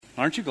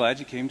Aren't you glad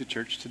you came to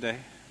church today?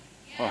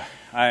 Oh,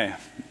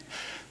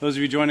 those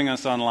of you joining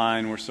us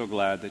online, we're so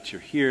glad that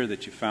you're here,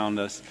 that you found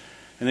us,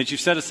 and that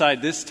you've set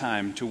aside this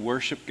time to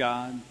worship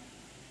God,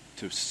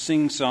 to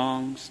sing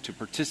songs, to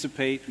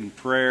participate in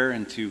prayer,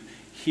 and to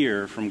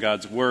hear from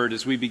God's Word.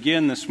 As we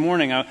begin this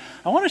morning, I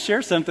want to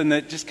share something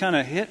that just kind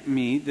of hit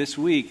me this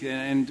week.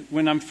 And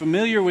when I'm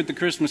familiar with the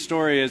Christmas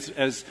story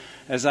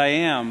as I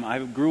am, I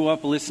grew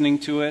up listening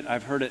to it.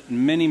 I've heard it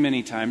many,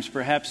 many times.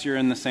 Perhaps you're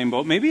in the same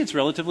boat. Maybe it's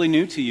relatively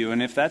new to you,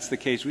 and if that's the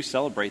case, we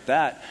celebrate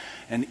that.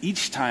 And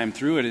each time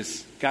through it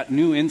has got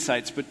new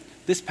insights. But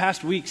this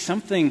past week,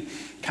 something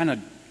kind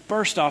of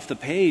burst off the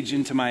page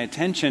into my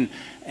attention,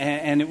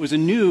 and it was a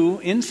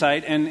new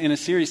insight, and in a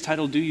series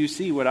titled, Do You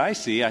See What I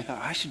See? I thought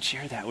I should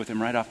share that with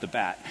him right off the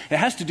bat. It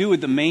has to do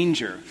with the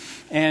manger,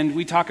 and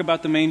we talk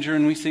about the manger,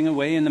 and we sing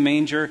Away in the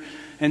Manger,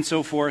 and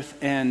so forth,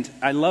 and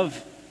I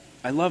love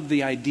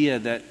the idea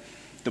that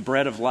the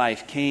bread of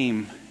life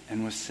came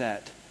and was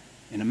set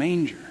in a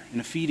manger,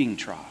 in a feeding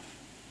trough.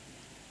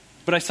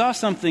 But I saw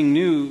something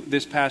new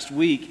this past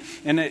week,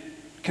 and it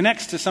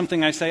connects to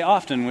something I say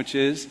often, which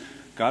is,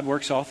 God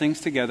works all things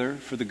together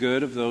for the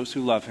good of those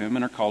who love Him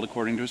and are called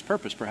according to His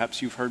purpose.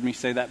 Perhaps you've heard me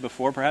say that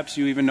before. Perhaps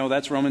you even know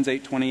that's Romans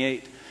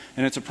 8:28.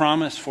 And it's a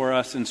promise for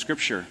us in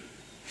Scripture.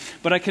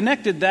 But I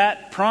connected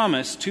that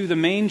promise to the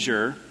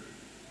manger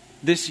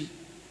this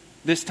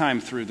time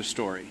through the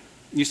story.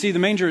 You see, the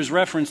manger is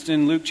referenced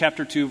in Luke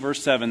chapter 2,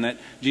 verse 7, that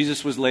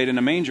Jesus was laid in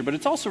a manger. But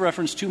it's also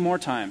referenced two more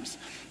times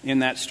in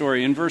that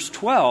story. In verse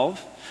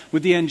 12,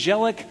 with the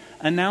angelic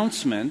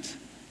announcement,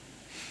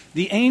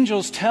 the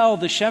angels tell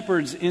the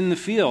shepherds in the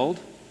field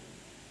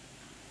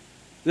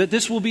that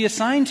this will be a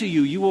sign to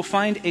you. You will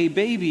find a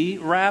baby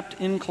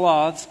wrapped in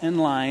cloths and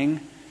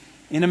lying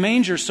in a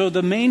manger. So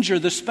the manger,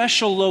 the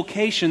special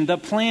location, the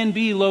plan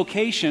B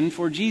location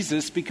for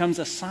Jesus, becomes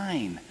a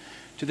sign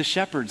to the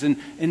shepherds. And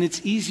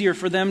it's easier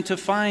for them to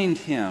find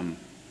Him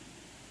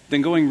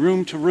than going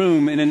room to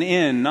room in an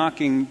inn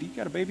knocking, "You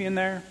got a baby in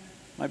there?"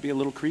 Might be a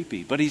little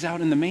creepy. But He's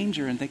out in the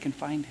manger and they can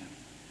find Him.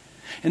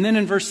 And then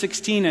in verse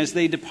 16, as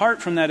they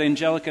depart from that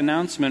angelic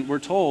announcement, we're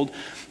told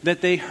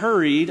that they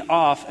hurried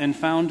off and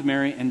found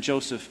Mary and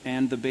Joseph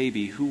and the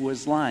baby who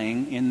was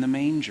lying in the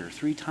manger.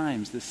 3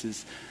 times this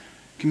is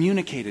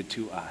communicated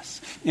to us.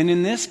 And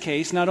in this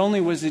case, not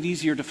only was it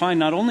easier to find,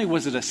 not only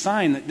was it a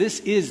sign that this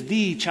is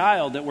the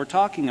child that we're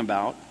talking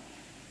about,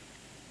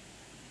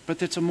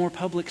 but it's a more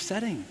public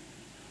setting.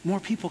 More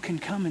people can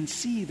come and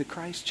see the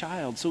Christ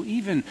child. So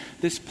even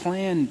this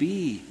plan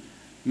B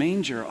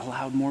manger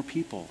allowed more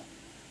people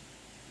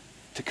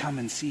to come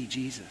and see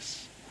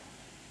Jesus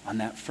on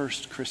that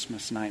first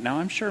Christmas night.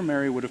 Now, I'm sure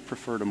Mary would have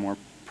preferred a more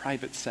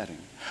private setting.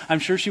 I'm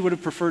sure she would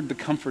have preferred the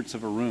comforts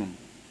of a room.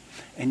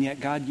 And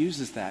yet God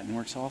uses that and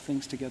works all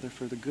things together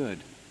for the good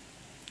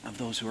of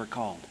those who are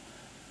called.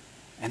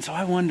 And so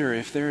I wonder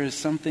if there is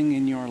something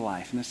in your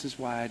life, and this is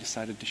why I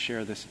decided to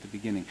share this at the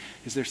beginning,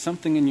 is there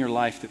something in your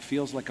life that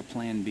feels like a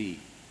plan B?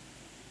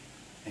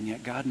 And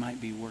yet God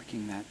might be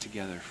working that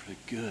together for the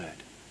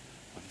good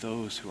of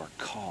those who are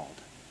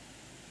called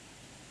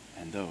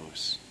and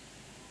those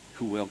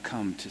who will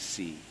come to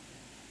see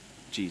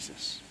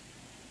Jesus.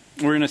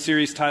 We're in a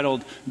series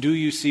titled, Do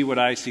You See What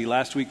I See?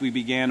 Last week we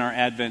began our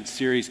Advent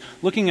series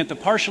looking at the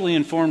partially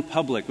informed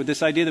public with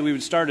this idea that we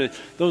would start at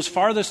those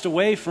farthest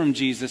away from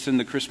Jesus in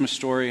the Christmas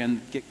story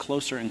and get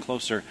closer and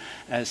closer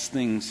as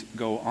things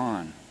go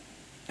on.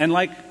 And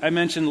like I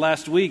mentioned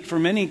last week, for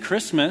many,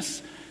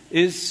 Christmas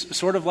is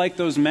sort of like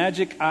those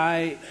magic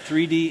eye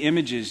 3D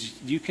images.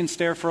 You can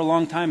stare for a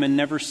long time and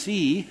never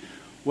see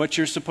what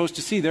you're supposed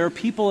to see. There are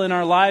people in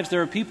our lives,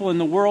 there are people in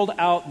the world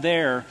out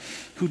there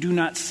who do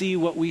not see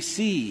what we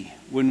see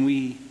when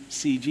we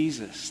see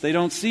Jesus. They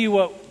don't see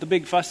what the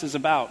big fuss is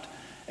about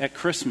at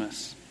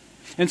Christmas.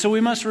 And so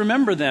we must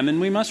remember them, and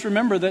we must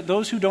remember that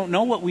those who don't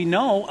know what we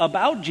know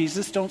about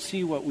Jesus don't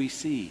see what we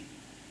see.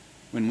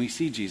 When we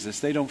see Jesus,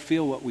 they don't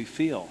feel what we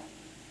feel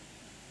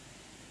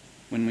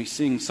when we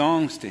sing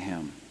songs to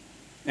Him.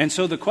 And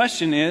so the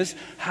question is,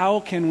 how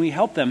can we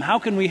help them? How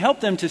can we help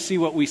them to see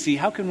what we see?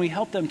 How can we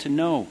help them to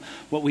know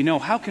what we know?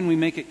 How can we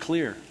make it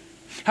clear?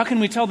 How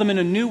can we tell them in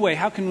a new way?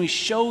 How can we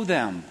show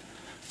them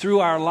through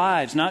our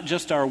lives, not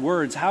just our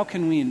words? How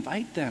can we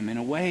invite them in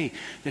a way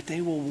that they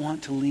will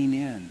want to lean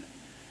in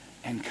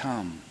and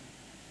come?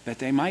 That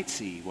they might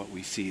see what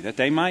we see, that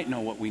they might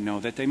know what we know,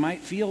 that they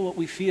might feel what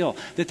we feel,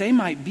 that they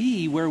might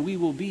be where we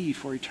will be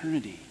for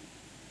eternity.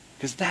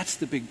 Because that's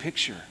the big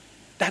picture.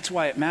 That's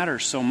why it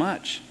matters so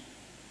much.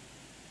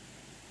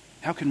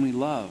 How can we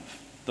love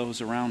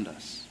those around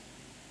us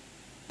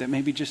that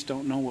maybe just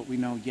don't know what we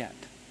know yet,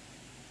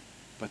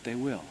 but they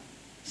will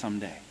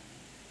someday?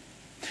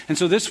 And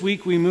so this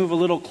week we move a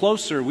little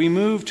closer. We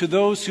move to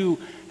those who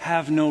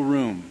have no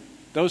room.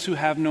 Those who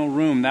have no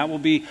room. That will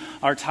be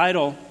our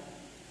title.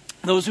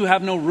 Those who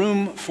have no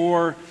room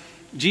for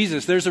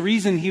Jesus. There's a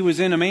reason He was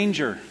in a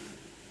manger.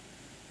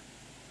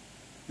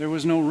 There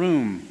was no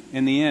room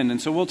in the inn. And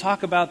so we'll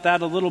talk about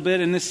that a little bit.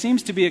 And this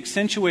seems to be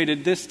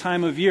accentuated this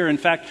time of year. In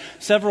fact,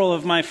 several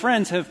of my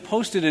friends have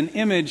posted an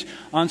image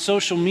on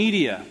social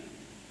media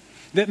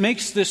that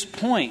makes this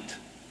point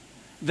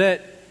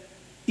that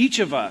each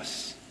of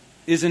us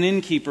is an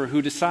innkeeper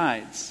who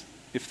decides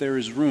if there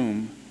is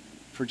room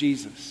for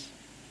Jesus.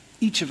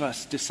 Each of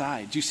us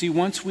decides. You see,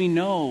 once we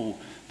know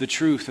the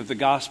truth of the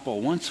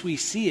gospel, once we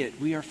see it,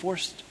 we are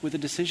forced with a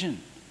decision.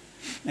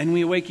 And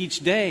we awake each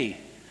day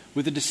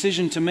with a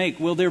decision to make.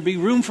 Will there be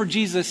room for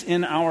Jesus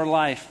in our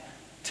life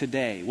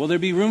today? Will there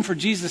be room for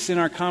Jesus in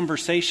our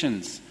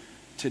conversations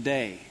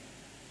today?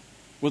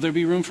 Will there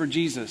be room for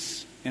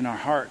Jesus in our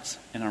hearts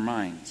and our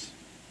minds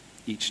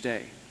each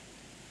day?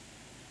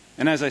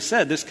 And as I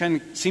said, this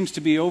kind of seems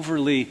to be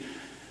overly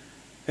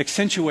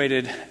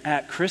accentuated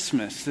at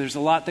Christmas. There's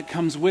a lot that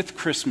comes with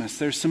Christmas.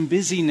 There's some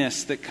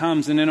busyness that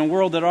comes. And in a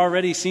world that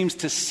already seems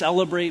to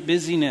celebrate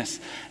busyness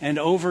and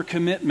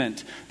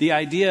overcommitment, the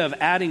idea of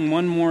adding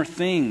one more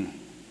thing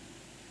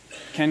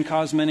can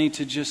cause many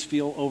to just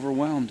feel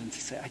overwhelmed and to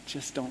say, I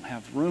just don't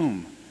have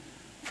room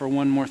for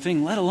one more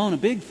thing, let alone a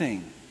big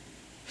thing.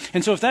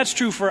 And so if that's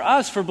true for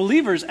us, for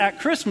believers at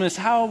Christmas,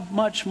 how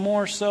much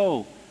more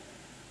so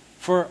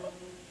for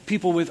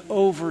people with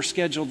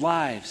overscheduled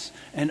lives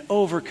and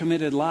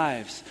overcommitted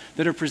lives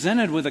that are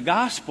presented with a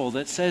gospel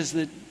that says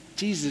that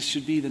Jesus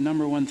should be the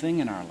number one thing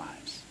in our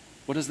lives.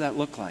 What does that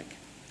look like?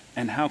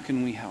 And how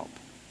can we help?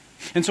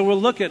 And so we'll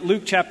look at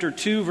Luke chapter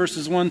 2,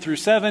 verses 1 through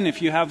 7.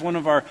 If you have one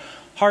of our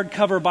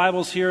hardcover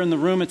Bibles here in the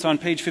room, it's on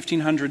page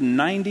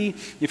 1590.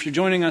 If you're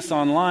joining us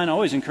online, I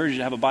always encourage you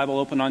to have a Bible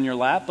open on your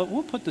lap, but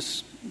we'll put the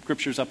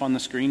scriptures up on the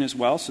screen as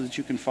well so that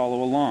you can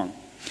follow along.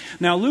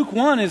 Now, Luke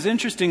 1 is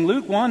interesting.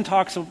 Luke 1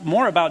 talks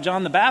more about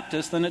John the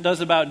Baptist than it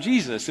does about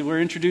Jesus. We're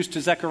introduced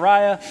to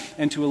Zechariah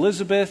and to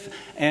Elizabeth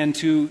and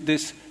to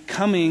this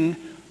coming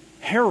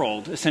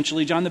herald.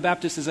 Essentially, John the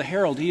Baptist is a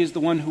herald. He is the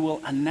one who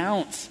will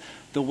announce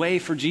the way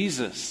for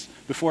Jesus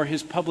before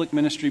his public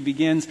ministry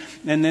begins,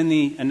 and then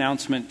the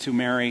announcement to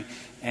Mary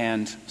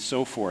and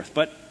so forth.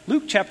 But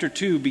Luke chapter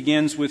 2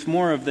 begins with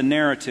more of the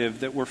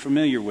narrative that we're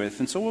familiar with,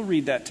 and so we'll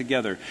read that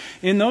together.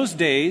 In those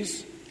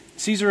days,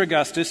 Caesar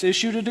Augustus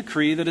issued a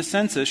decree that a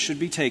census should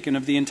be taken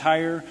of the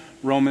entire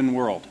Roman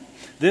world.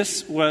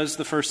 This was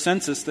the first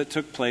census that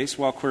took place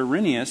while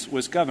Quirinius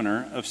was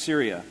governor of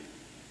Syria.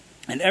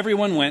 And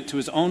everyone went to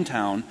his own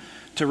town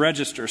to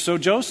register. So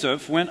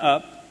Joseph went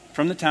up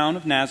from the town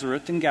of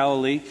Nazareth in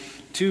Galilee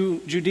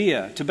to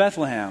Judea, to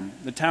Bethlehem,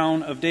 the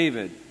town of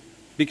David,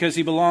 because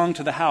he belonged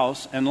to the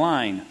house and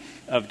line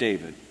of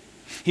David.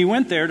 He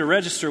went there to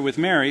register with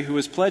Mary, who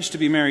was pledged to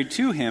be married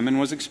to him and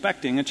was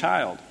expecting a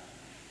child.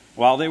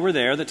 While they were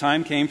there, the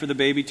time came for the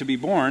baby to be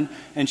born,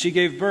 and she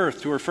gave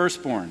birth to her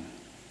firstborn,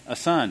 a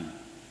son.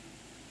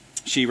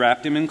 She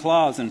wrapped him in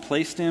cloths and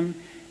placed him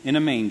in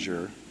a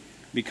manger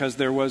because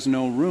there was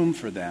no room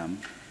for them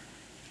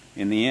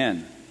in the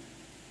inn.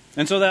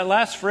 And so that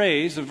last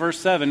phrase of verse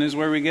 7 is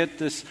where we get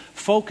this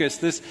focus,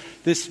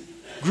 this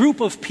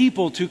group of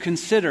people to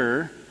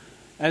consider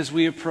as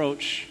we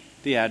approach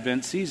the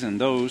Advent season,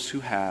 those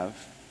who have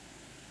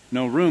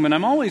no room. And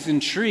I'm always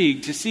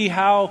intrigued to see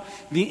how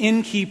the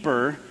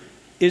innkeeper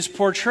is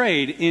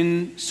portrayed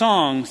in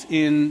songs,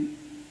 in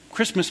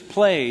Christmas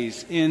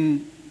plays, in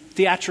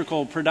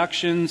theatrical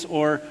productions,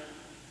 or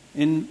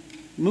in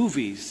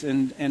movies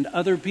and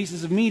other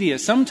pieces of media.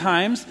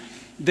 Sometimes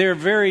they're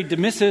very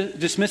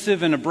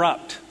dismissive and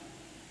abrupt,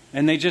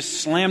 and they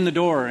just slam the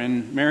door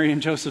in Mary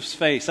and Joseph's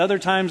face. Other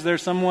times they're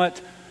somewhat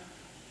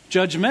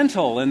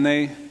judgmental, and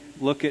they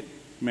look at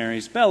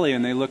Mary's belly,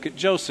 and they look at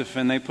Joseph,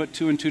 and they put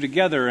two and two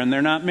together, and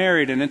they're not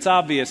married, and it's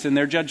obvious, and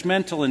they're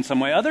judgmental in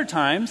some way. Other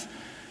times,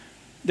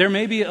 they're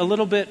maybe a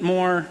little bit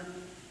more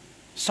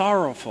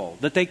sorrowful,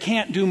 that they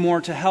can't do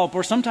more to help,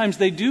 or sometimes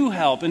they do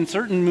help. In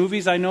certain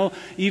movies, I know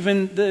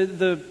even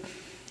the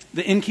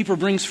innkeeper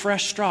brings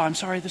fresh straw. I'm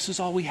sorry, this is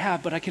all we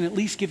have, but I can at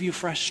least give you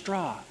fresh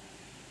straw.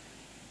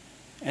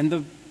 And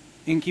the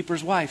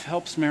innkeeper's wife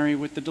helps Mary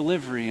with the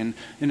delivery and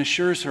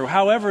assures her.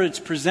 However it's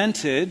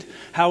presented,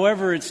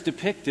 however it's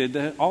depicted,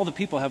 all the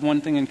people have one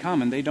thing in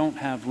common. They don't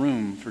have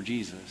room for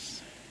Jesus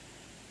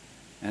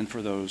and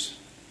for those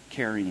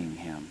carrying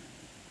him.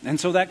 And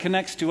so that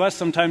connects to us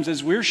sometimes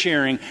as we're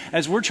sharing,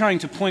 as we're trying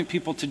to point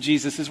people to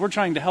Jesus, as we're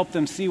trying to help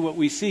them see what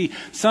we see.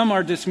 Some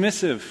are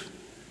dismissive.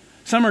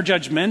 Some are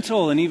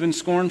judgmental and even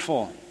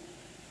scornful.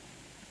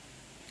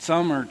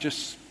 Some are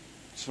just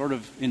sort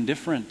of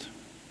indifferent.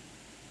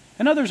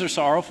 And others are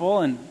sorrowful,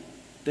 and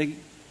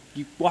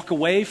you walk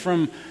away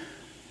from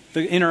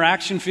the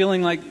interaction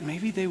feeling like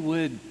maybe they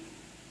would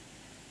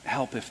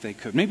help if they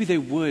could. Maybe they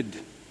would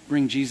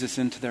bring Jesus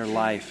into their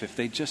life if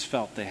they just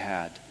felt they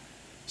had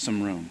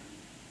some room.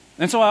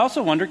 And so I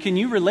also wonder, can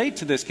you relate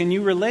to this? Can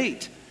you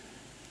relate?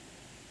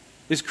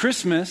 Is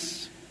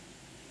Christmas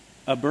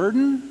a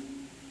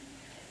burden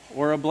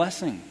or a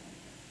blessing?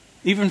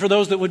 Even for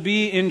those that would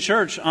be in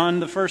church on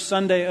the first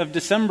Sunday of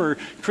December,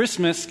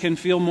 Christmas can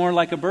feel more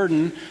like a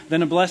burden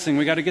than a blessing.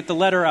 We got to get the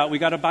letter out. We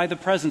got to buy the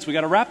presents. We got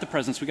to wrap the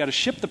presents. We got to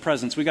ship the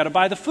presents. We got to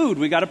buy the food.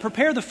 We got to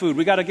prepare the food.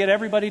 We got to get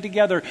everybody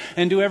together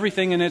and do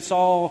everything, and it's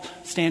all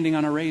standing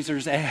on a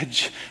razor's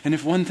edge. And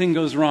if one thing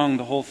goes wrong,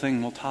 the whole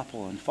thing will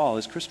topple and fall.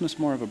 Is Christmas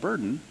more of a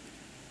burden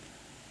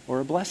or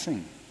a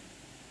blessing?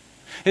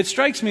 It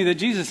strikes me that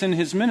Jesus in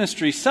his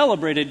ministry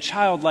celebrated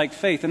childlike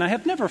faith, and I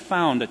have never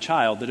found a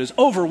child that is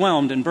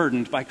overwhelmed and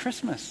burdened by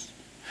Christmas.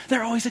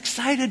 They're always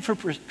excited for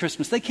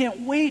Christmas. They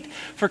can't wait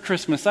for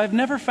Christmas. I've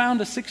never found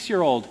a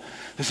 6-year-old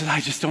that says, I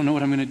just don't know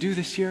what I'm going to do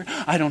this year.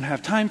 I don't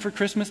have time for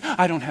Christmas.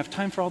 I don't have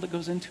time for all that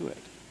goes into it.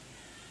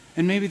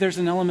 And maybe there's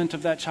an element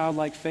of that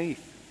childlike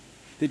faith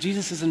that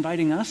Jesus is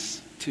inviting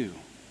us to,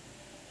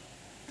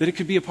 that it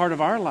could be a part of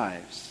our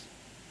lives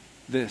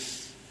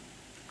this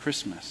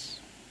Christmas.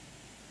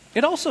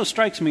 It also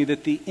strikes me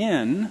that the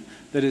inn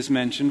that is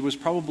mentioned was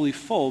probably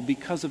full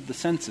because of the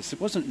census.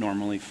 It wasn't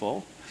normally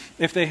full.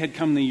 If they had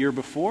come the year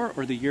before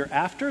or the year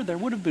after, there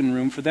would have been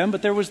room for them,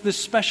 but there was this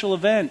special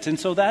event, and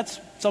so that's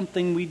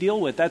something we deal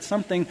with. That's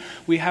something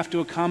we have to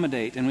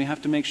accommodate, and we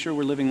have to make sure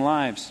we're living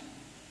lives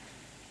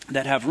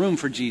that have room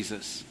for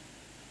Jesus.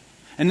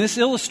 And this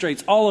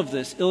illustrates, all of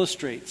this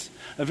illustrates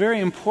a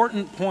very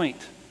important point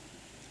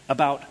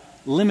about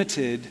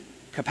limited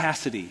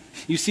capacity.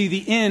 You see,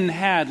 the inn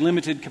had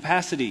limited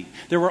capacity.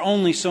 There were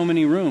only so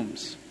many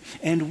rooms.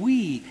 And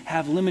we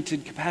have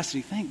limited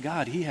capacity. Thank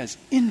God he has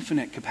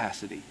infinite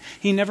capacity.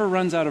 He never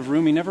runs out of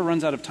room. He never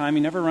runs out of time.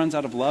 He never runs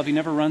out of love. He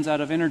never runs out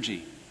of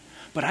energy.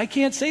 But I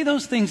can't say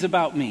those things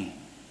about me.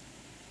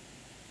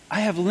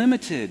 I have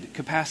limited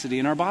capacity.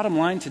 And our bottom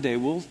line today,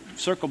 we'll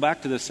circle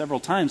back to this several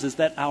times, is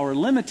that our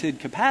limited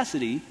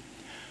capacity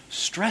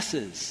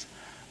stresses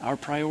our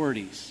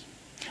priorities.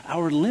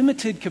 Our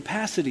limited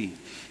capacity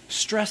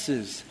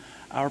stresses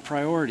our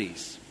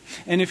priorities.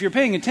 And if you're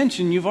paying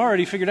attention, you've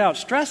already figured out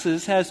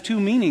stresses has two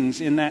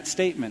meanings in that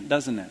statement,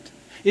 doesn't it?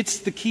 It's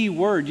the key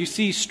word. You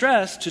see,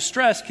 to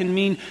stress can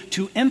mean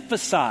to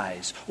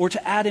emphasize or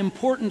to add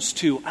importance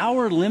to.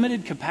 Our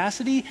limited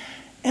capacity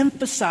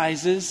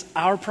emphasizes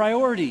our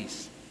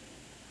priorities.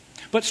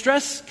 But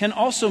stress can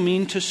also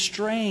mean to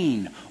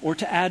strain or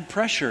to add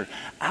pressure.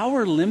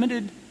 Our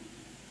limited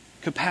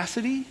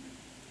capacity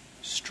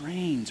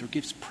strains or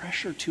gives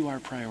pressure to our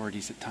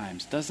priorities at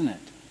times, doesn't it?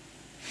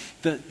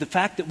 The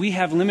fact that we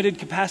have limited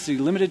capacity,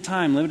 limited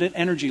time, limited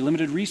energy,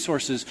 limited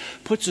resources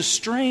puts a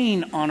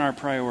strain on our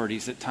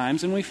priorities at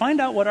times, and we find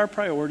out what our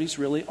priorities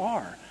really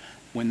are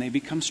when they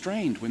become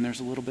strained, when there's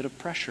a little bit of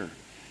pressure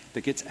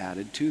that gets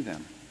added to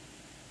them.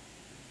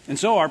 And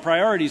so our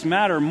priorities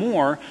matter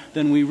more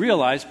than we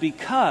realize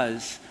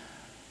because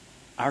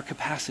our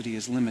capacity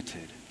is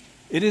limited.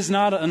 It is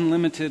not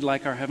unlimited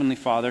like our Heavenly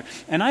Father,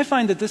 and I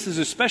find that this is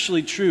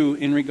especially true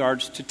in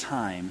regards to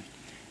time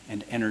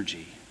and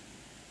energy.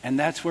 And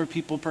that's where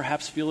people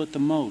perhaps feel it the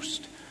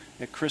most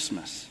at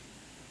Christmas.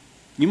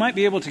 You might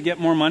be able to get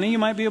more money. You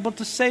might be able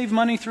to save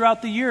money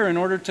throughout the year in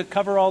order to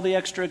cover all the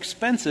extra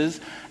expenses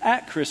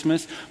at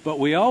Christmas. But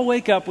we all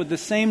wake up with the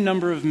same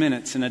number of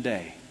minutes in a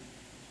day.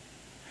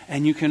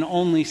 And you can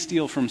only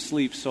steal from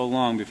sleep so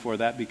long before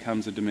that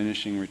becomes a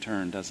diminishing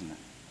return, doesn't it?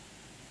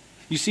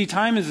 You see,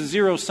 time is a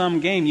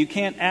zero-sum game. You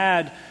can't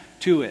add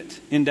to it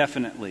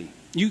indefinitely.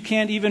 You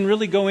can't even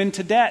really go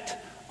into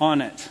debt on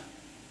it,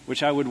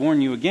 which I would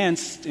warn you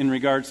against in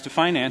regards to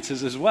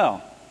finances as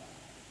well.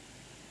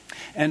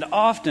 And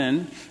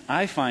often,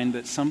 I find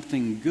that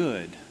something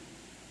good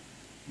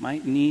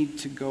might need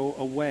to go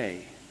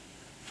away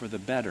for the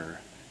better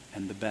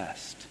and the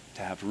best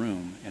to have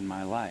room in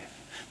my life.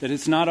 That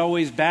it's not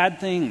always bad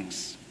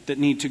things that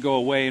need to go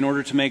away in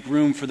order to make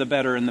room for the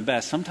better and the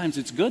best. Sometimes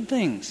it's good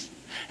things.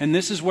 And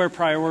this is where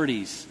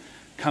priorities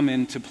come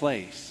into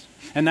place.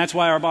 And that's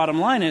why our bottom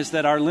line is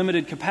that our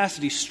limited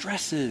capacity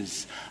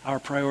stresses our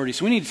priorities.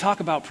 So we need to talk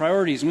about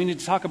priorities. And we need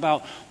to talk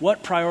about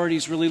what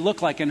priorities really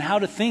look like and how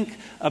to think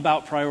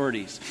about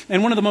priorities.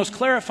 And one of the most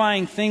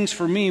clarifying things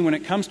for me when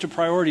it comes to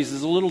priorities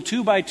is a little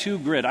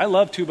 2x2 grid. I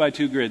love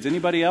 2x2 grids.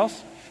 Anybody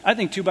else? I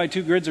think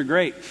 2x2 grids are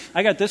great.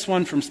 I got this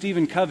one from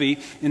Stephen Covey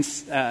in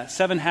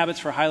 7 Habits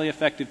for Highly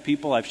Effective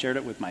People. I've shared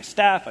it with my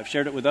staff. I've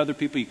shared it with other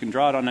people. You can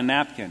draw it on a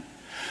napkin.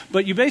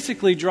 But you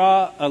basically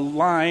draw a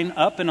line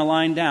up and a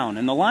line down.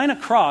 And the line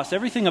across,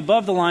 everything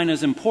above the line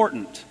is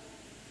important.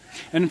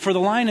 And for the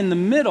line in the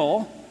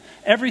middle,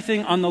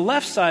 everything on the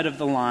left side of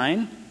the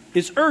line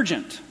is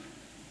urgent.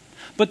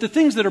 But the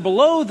things that are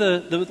below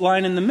the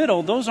line in the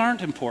middle, those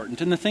aren't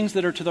important. And the things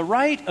that are to the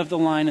right of the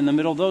line in the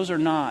middle, those are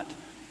not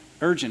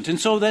urgent. And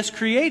so this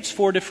creates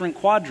 4 different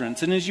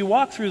quadrants. And as you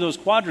walk through those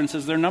quadrants,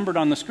 as they're numbered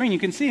on the screen, you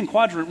can see in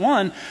quadrant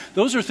 1,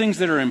 those are things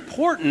that are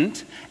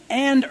important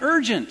and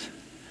urgent.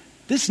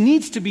 This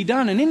needs to be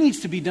done, and it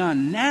needs to be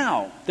done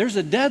now. There's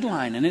a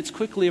deadline, and it's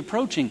quickly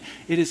approaching.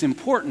 It is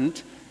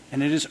important,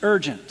 and it is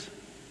urgent.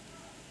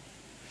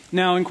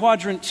 Now, in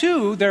quadrant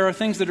 2, there are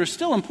things that are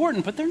still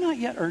important, but they're not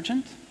yet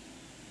urgent.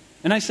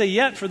 And I say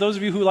yet for those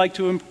of you who like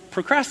to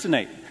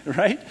procrastinate,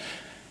 right?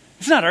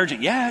 It's not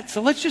urgent yet,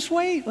 so let's just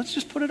wait. Let's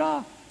just put it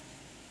off.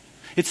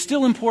 It's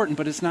still important,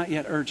 but it's not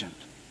yet urgent.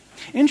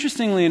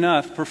 Interestingly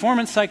enough,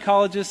 performance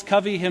psychologist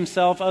Covey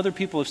himself, other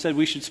people have said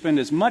we should spend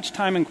as much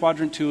time in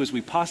quadrant 2 as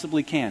we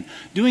possibly can,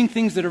 doing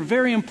things that are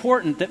very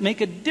important, that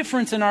make a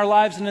difference in our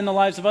lives and in the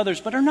lives of others,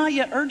 but are not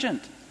yet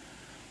urgent.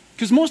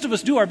 Because most of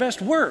us do our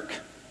best work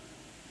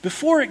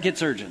before it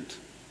gets urgent,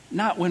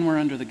 not when we're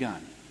under the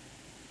gun.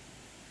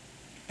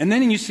 And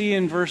then you see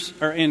in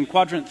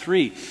quadrant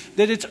 3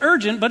 that it's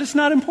urgent, but it's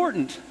not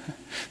important.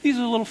 These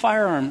are little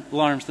fire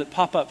alarms that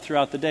pop up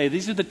throughout the day.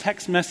 These are the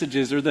text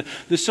messages or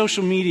the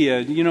social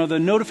media, the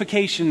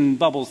notification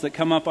bubbles that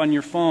come up on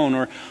your phone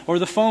or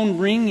the phone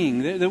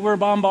ringing, that we're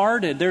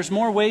bombarded. There's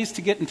more ways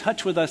to get in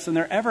touch with us than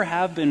there ever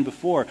have been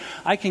before.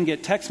 I can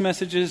get text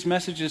messages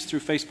through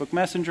Facebook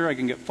Messenger. I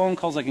can get phone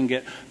calls. I can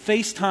get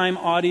FaceTime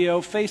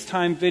audio,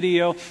 FaceTime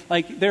video.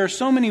 There are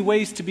so many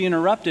ways to be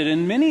interrupted,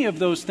 and many of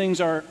those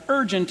things are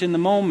urgent in the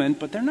moment,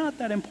 but they're not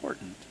that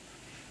important.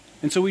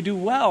 And so we do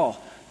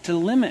well to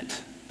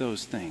limit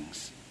those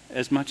things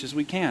as much as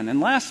we can. And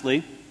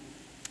lastly,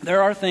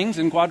 there are things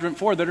in quadrant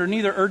 4 that are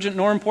neither urgent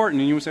nor important.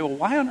 And you would say, well,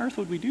 why on earth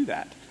would we do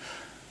that?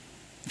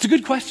 It's a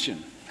good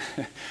question.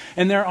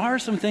 And there are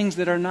some things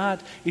that are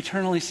not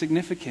eternally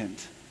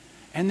significant.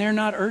 And they're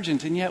not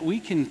urgent. And yet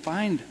we can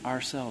find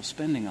ourselves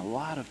spending a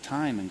lot of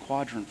time in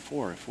quadrant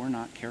 4 if we're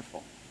not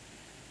careful.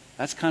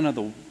 That's kind of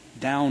the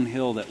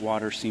downhill that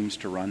water seems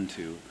to run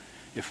to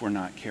if we're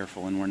not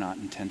careful and we're not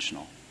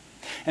intentional.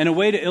 And a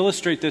way to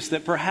illustrate this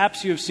that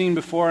perhaps you have seen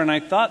before, and I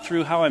thought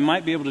through how I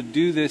might be able to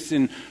do this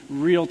in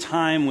real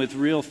time with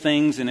real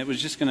things, and it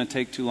was just going to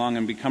take too long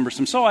and be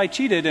cumbersome. So I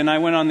cheated, and I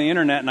went on the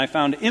internet, and I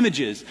found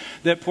images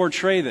that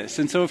portray this.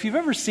 And so if you've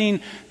ever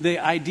seen the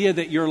idea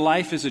that your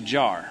life is a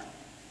jar,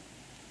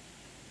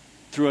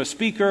 through a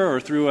speaker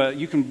or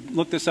you can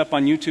look this up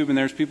on YouTube, and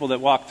there's people that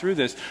walk through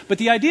this. But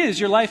the idea is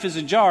your life is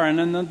a jar,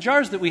 and in the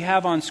jars that we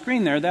have on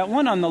screen there, that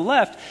one on the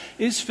left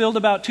is filled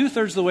about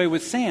 2/3 of the way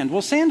with sand.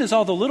 Well, sand is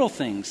all the little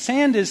things.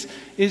 Sand is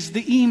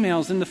the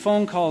emails and the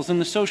phone calls and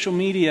the social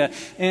media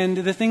and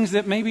the things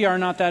that maybe are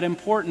not that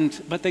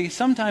important, but they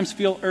sometimes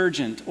feel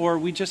urgent, or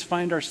we just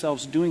find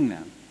ourselves doing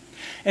them.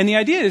 And the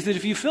idea is that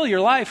if you fill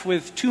your life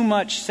with too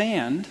much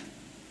sand,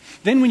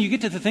 then when you get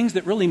to the things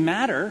that really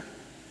matter,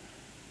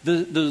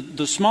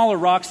 the smaller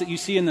rocks that you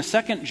see in the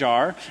second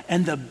jar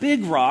and the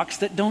big rocks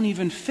that don't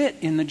even fit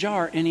in the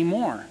jar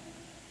anymore.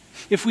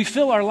 If we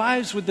fill our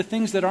lives with the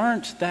things that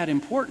aren't that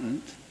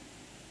important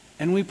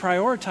and we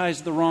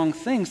prioritize the wrong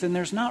things, then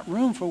there's not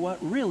room for what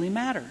really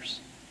matters.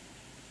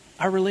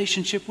 Our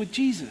relationship with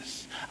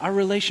Jesus, our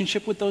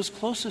relationship with those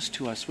closest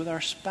to us, with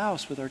our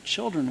spouse, with our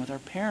children, with our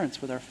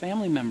parents, with our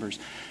family members,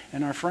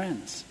 and our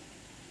friends.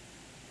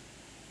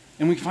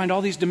 And we can find all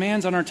these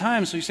demands on our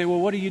time. So you say, well,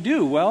 what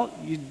do? Well,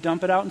 you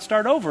dump it out and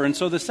start over. And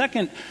so the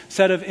second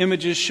set of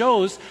images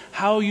shows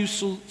how you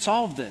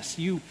solve this.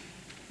 You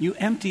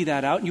empty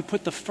that out and you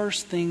put the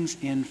first things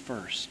in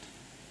first.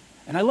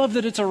 And I love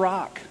that it's a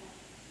rock.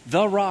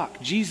 The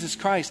rock, Jesus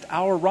Christ,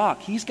 our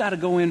rock. He's got to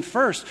go in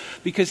first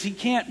because he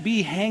can't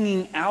be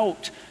hanging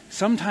out,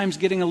 sometimes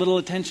getting a little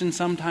attention,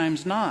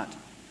 sometimes not.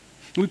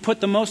 We put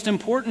the most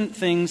important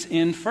things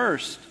in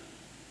first.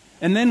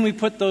 And then we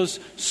put those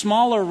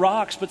smaller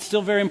rocks, but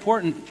still very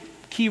important,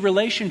 key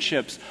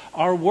relationships.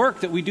 Our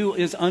work that we do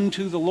is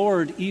unto the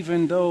Lord,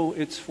 even though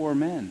it's for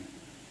men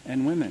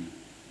and women.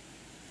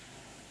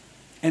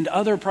 And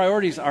other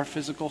priorities, our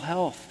physical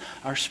health,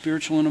 our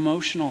spiritual and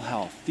emotional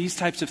health. These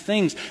types of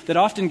things that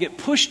often get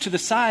pushed to the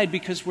side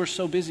because we're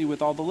so busy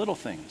with all the little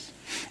things.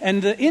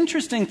 And the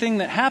interesting thing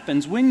that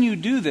happens when you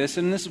do this,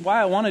 and this is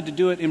why I wanted to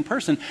do it in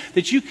person,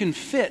 that you can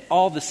fit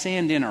all the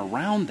sand in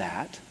around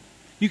that.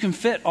 You can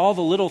fit all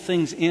the little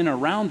things in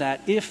around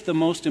that if the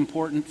most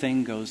important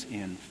thing goes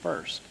in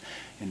first.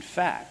 In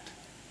fact,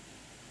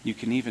 you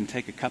can even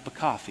take a cup of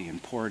coffee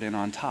and pour it in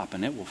on top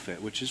and it will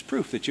fit, which is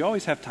proof that you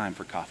always have time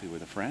for coffee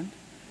with a friend.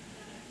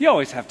 You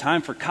always have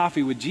time for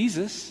coffee with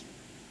Jesus.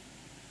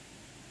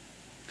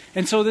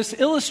 And so this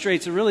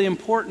illustrates a really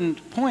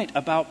important point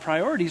about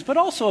priorities, but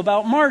also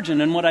about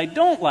margin. And what I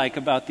don't like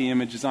about the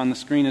images on the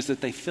screen is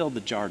that they fill the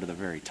jar to the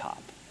very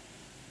top.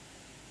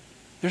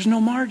 There's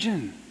no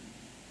margin.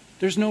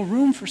 There's no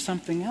room for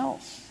something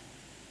else.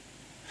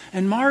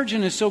 And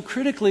margin is so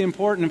critically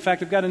important. In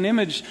fact, I've got an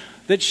image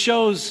that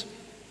shows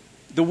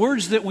the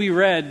words that we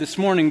read this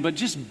morning, but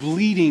just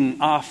bleeding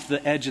off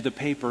the edge of the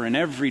paper in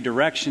every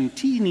direction,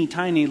 teeny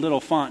tiny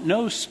little font,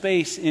 no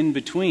space in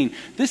between.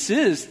 This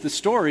is the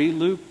story,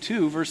 Luke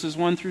 2, verses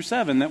 1 through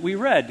 7, that we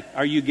read.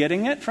 Are you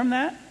getting it from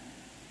that?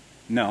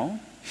 No.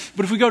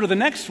 But if we go to the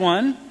next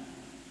one,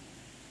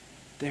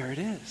 there it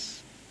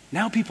is.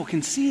 Now people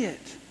can see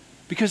it.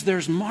 Because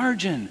there's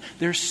margin,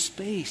 there's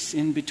space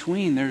in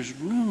between, there's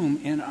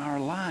room in our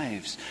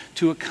lives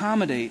to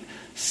accommodate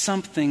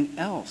something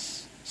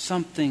else,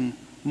 something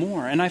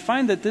more. And I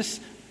find that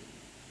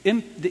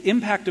the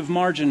impact of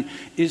margin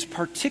is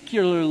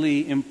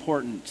particularly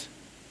important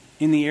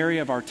in the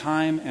area of our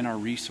time and our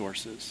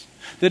resources.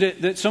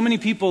 That so many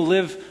people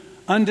live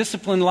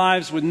undisciplined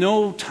lives with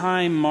no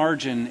time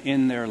margin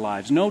in their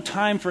lives, no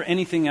time for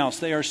anything else.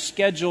 They are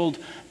scheduled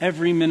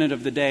every minute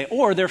of the day,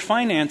 or their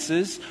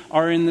finances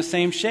are in the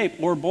same shape,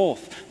 or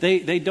both.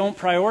 They don't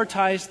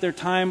prioritize their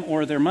time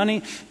or their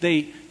money.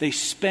 They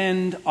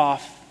spend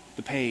off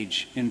the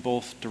page in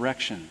both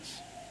directions.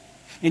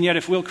 And yet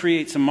if we'll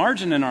create some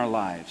margin in our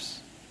lives,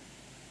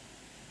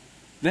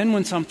 then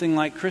when something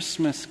like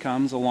Christmas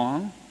comes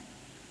along,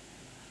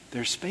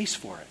 there's space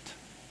for it.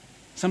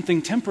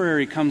 Something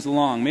temporary comes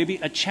along, maybe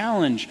a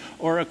challenge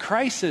or a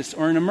crisis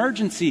or an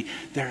emergency.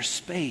 There's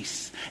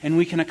space, and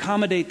we can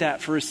accommodate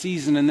that for a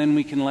season, and then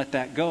we can let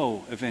that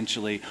go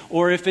eventually.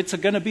 Or if it's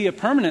going to be a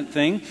permanent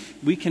thing,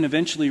 we can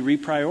eventually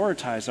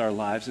reprioritize our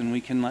lives, and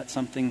we can let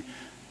something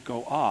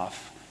go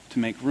off to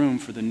make room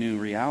for the new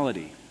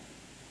reality.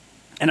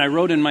 And I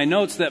wrote in my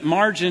notes that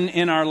margin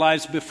in our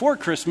lives before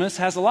Christmas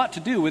has a lot to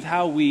do with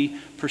how we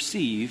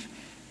perceive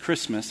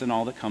Christmas and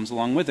all that comes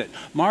along with it.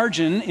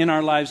 Margin in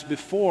our lives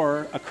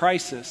before a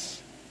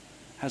crisis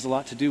has a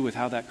lot to do with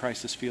how that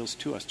crisis feels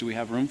to us. Do we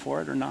have room for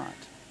it or not?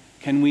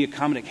 Can we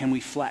accommodate? Can we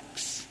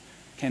flex?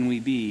 Can we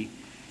be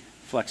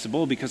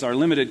flexible? Because our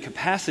limited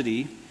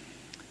capacity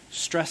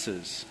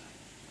stresses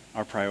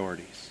our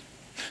priorities.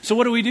 So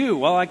what do?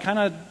 Well, I kind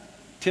of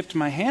tipped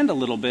my hand a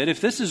little bit. If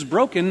this is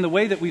broken, the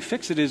way that we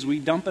fix it is we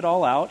dump it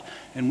all out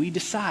and we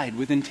decide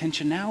with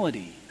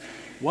intentionality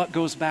what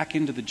goes back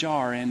into the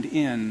jar and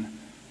in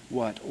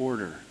what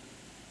order.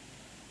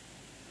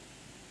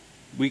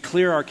 We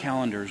clear our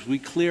calendars. We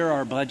clear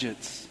our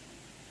budgets.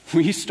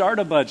 We start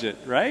a budget,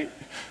 right?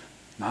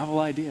 Novel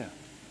idea.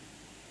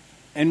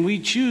 And we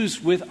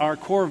choose with our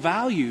core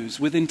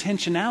values, with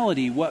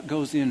intentionality, what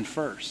goes in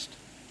first.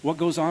 What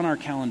goes on our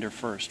calendar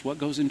first? What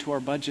goes into our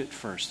budget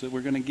first? That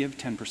we're going to give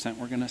 10%,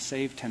 we're going to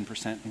save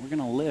 10%, and we're going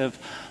to live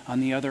on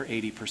the other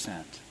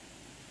 80%.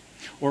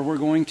 Or we're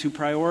going to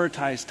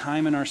prioritize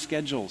time in our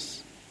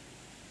schedules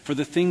for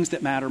the things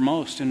that matter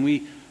most, and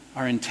we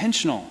are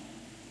intentional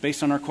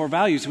based on our core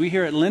values. We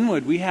here at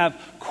Linwood, we have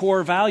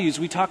core values.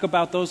 We talk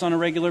about those on a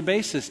regular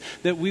basis,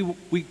 that we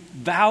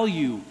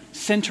value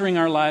centering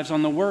our lives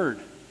on the Word,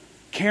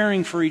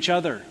 caring for each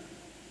other,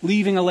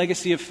 leaving a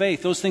legacy of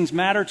faith. Those things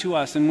matter to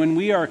us, and when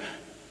we are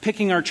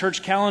picking our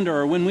church calendar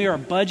or when we are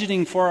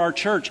budgeting for our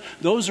church,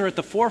 those are at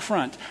the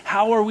forefront.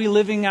 How are we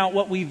living out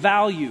what we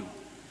value?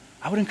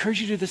 I would encourage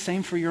you to do the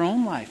same for your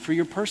own life, for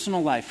your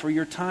personal life, for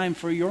your time,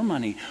 for your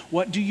money.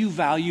 What do you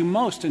value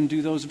most? And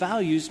do those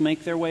values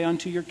make their way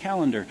onto your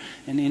calendar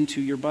and into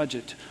your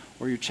budget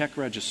or your check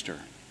register?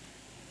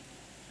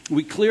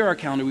 We clear our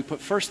calendar. We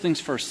put first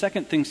things first,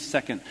 second things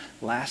second,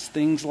 last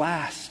things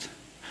last,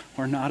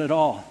 or not at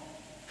all.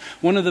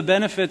 One of the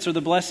benefits or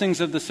the blessings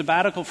of the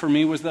sabbatical for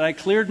me was that I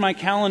cleared my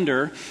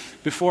calendar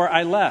before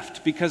I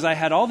left, because I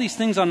had all these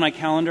things on my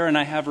calendar, and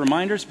I have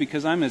reminders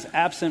because I'm as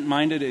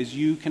absent-minded as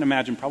you can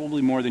imagine,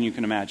 probably more than you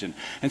can imagine.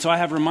 And so I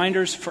have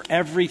reminders for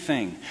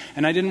everything.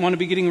 And I didn't want to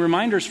be getting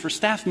reminders for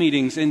staff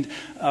meetings and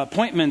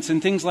appointments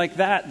and things like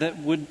that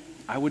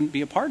I wouldn't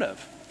be a part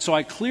of. So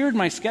I cleared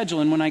my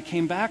schedule, and when I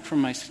came back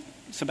from my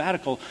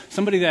sabbatical,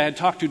 somebody that I had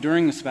talked to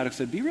during the sabbatical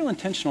said, be real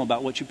intentional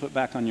about what you put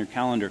back on your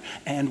calendar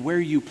and where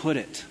you put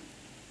it.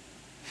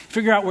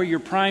 Figure out where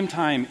your prime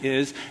time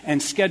is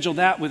and schedule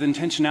that with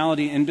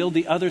intentionality and build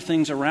the other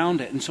things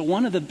around it. And so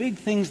one of the big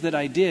things that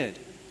I did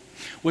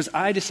was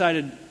I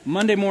decided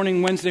Monday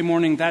morning, Wednesday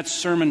morning, that's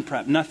sermon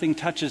prep. Nothing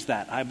touches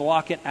that. I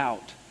block it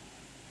out.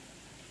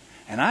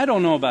 And I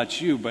don't know about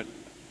you, but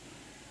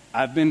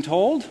I've been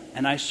told,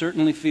 and I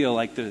certainly feel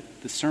like the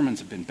sermons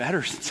have been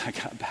better since I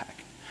got back.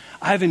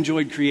 I've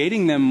enjoyed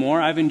creating them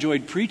more. I've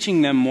enjoyed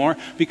preaching them more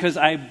because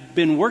I've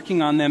been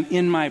working on them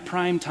in my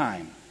prime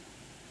time.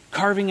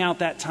 Carving out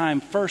that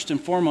time first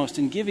and foremost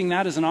and giving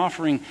that as an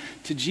offering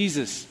to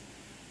Jesus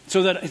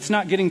so that it's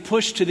not getting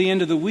pushed to the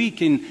end of the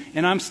week and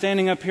I'm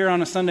standing up here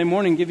on a Sunday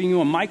morning giving you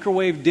a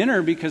microwave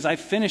dinner because I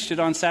finished it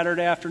on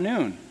Saturday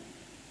afternoon.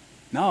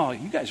 No,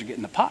 you guys are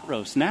getting the pot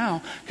roast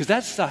now because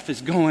that stuff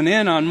is going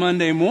in on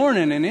Monday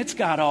morning and it's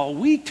got all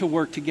week to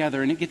work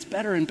together and it gets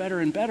better and better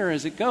and better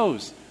as it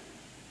goes.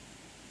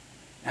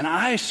 And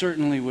I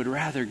certainly would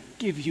rather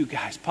give you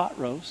guys pot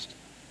roast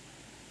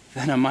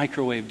than a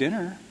microwave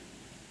dinner.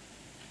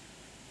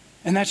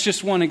 And that's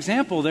just one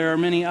example. There are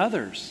many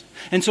others.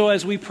 And so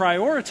as we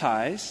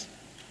prioritize,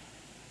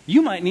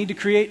 you might need to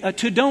create a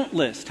to-don't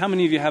list. How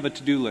many of you have a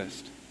to-do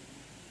list?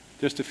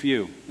 Just a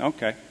few.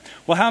 Okay.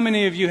 Well, how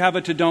many of you have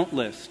a to-don't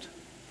list?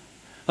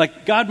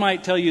 Like God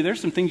might tell you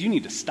there's some things you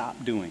need to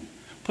stop doing.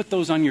 Put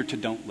those on your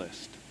to-don't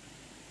list.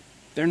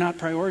 They're not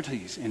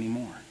priorities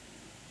anymore.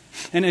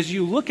 And as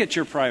you look at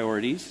your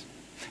priorities,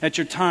 at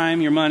your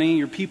time, your money,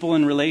 your people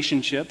and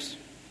relationships,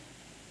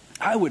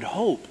 I would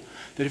hope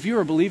that if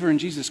you're a believer in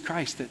Jesus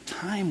Christ, that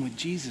time with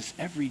Jesus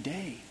every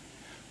day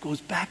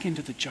goes back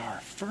into the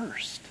jar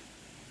first.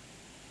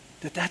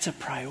 That's a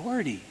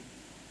priority.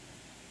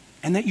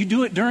 And that you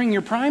do it during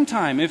your prime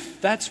time.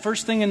 If that's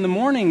first thing in the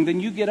morning,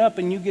 then you get up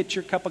and you get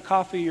your cup of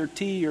coffee or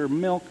tea or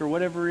milk or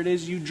whatever it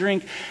is you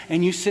drink,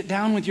 and you sit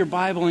down with your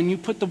Bible and you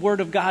put the Word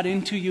of God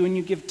into you and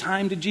you give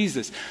time to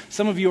Jesus.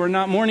 Some of you are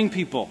not morning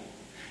people.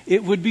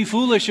 It would be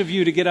foolish of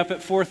you to get up at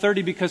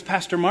 4:30 because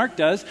Pastor Mark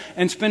does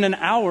and spend an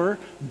hour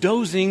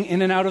dozing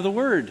in and out of the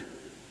Word.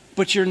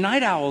 But you're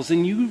night owls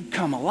and you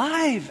come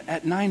alive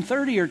at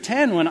 9:30 or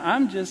 10 when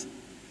I'm just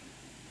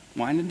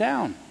winding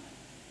down.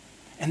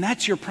 And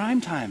that's your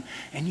prime time.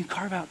 And you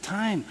carve out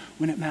time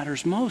when it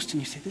matters most. And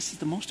you say, this is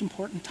the most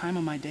important time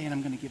of my day and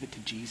I'm going to give it to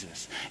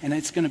Jesus. And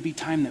it's going to be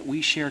time that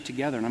we share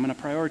together. And I'm going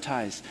to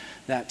prioritize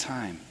that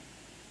time.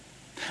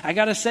 I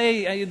got to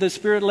say, the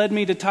Spirit led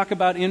me to talk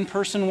about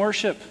in-person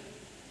worship.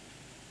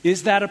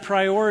 Is that a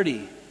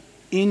priority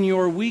in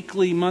your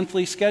weekly,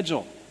 monthly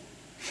schedule?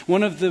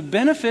 One of the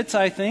benefits,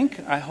 I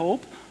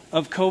hope,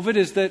 of COVID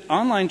is that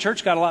online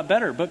church got a lot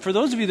better. But for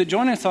those of you that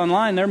join us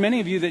online, there are many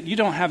of you that you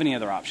don't have any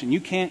other option.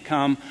 You can't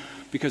come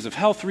because of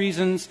health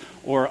reasons,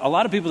 or a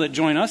lot of people that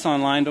join us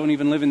online don't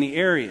even live in the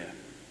area.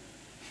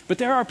 But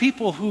there are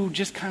people who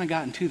just kind of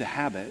got into the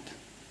habit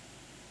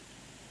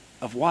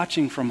of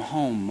watching from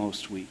home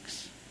most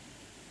weeks.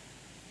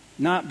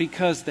 Not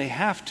because they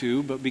have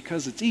to, but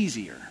because it's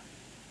easier.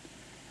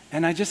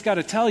 And I just got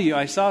to tell you,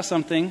 I saw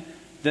something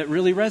that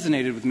really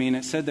resonated with me, and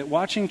it said that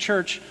watching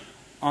church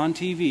on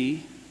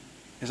TV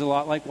is a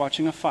lot like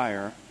watching a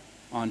fire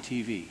on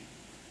TV.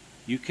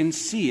 You can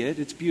see it,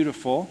 it's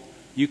beautiful.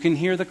 You can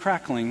hear the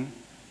crackling,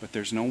 but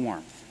there's no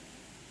warmth.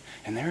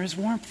 And there is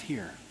warmth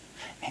here.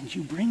 And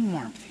you bring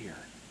warmth here.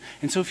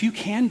 And so if you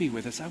can be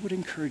with us, I would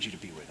encourage you to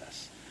be with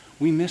us.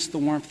 We miss the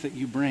warmth that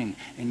you bring,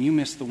 and you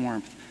miss the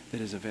warmth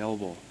that is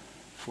available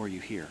for you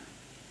here.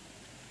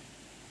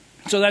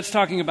 So that's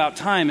talking about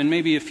time and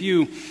maybe a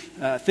few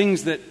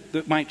things that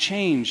might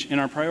change in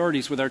our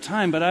priorities with our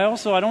time. But I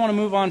don't want to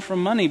move on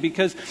from money,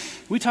 because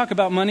we talk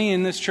about money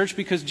in this church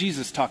because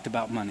Jesus talked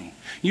about money.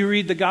 You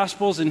read the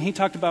Gospels and he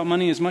talked about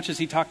money as much as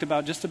he talked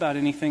about just about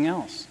anything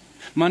else.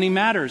 Money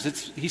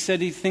matters. He said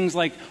things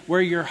like,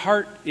 where your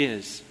heart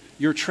is,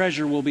 your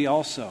treasure will be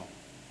also.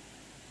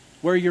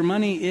 Where your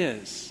money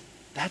is,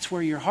 that's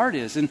where your heart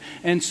is.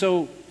 And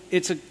so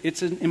it's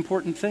an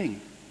important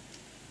thing.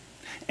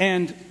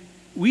 And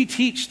we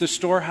teach the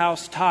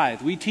storehouse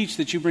tithe. We teach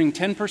that you bring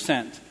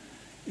 10%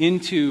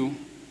 into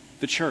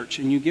the church,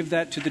 and you give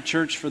that to the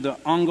church for the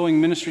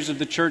ongoing ministries of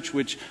the church,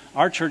 which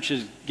our church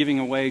is giving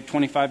away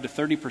 25 to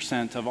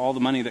 30% of all the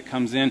money that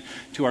comes in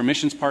to our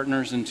missions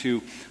partners and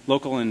to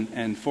local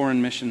and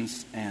foreign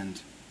missions and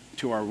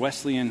to our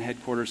Wesleyan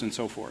headquarters and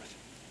so forth.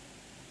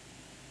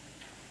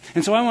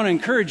 And so I want to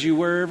encourage you,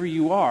 wherever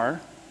you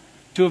are,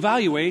 to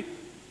evaluate,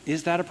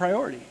 is that a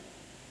priority?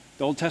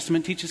 The Old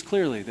Testament teaches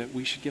clearly that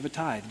we should give a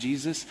tithe.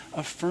 Jesus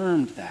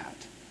affirmed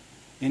that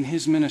in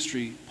his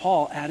ministry.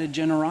 Paul added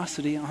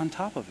generosity on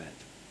top of it.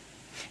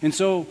 And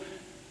so,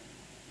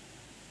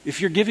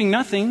 if you're giving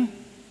nothing,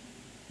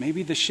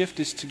 maybe the shift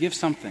is to give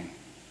something,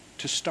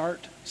 to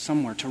start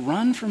somewhere, to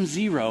run from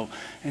zero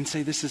and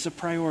say, this is a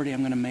priority,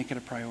 I'm going to make it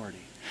a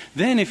priority.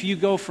 Then if you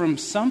go from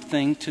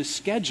something to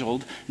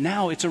scheduled,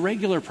 now it's a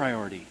regular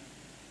priority.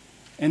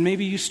 And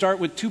maybe you start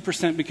with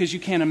 2% because you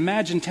can't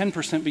imagine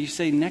 10%, but you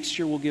say next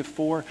year we'll give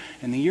 4%,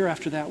 and the year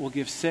after that we'll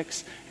give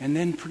 6%, and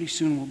then pretty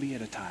soon we'll be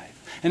at a tithe.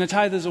 And a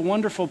tithe is a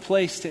wonderful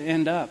place to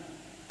end up,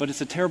 but it's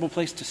a terrible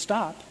place to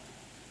stop,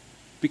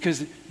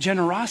 because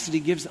generosity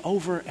gives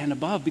over and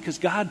above. Because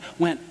God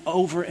went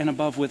over and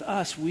above with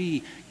us,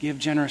 we give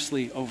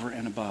generously over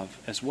and above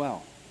as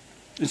well.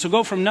 And so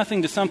go from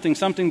nothing to something,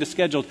 something to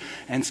scheduled,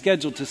 and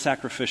scheduled to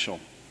sacrificial.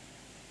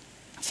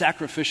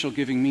 Sacrificial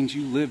giving means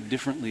you live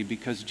differently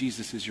because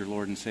Jesus is your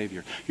Lord and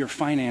Savior. Your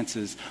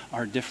finances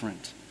are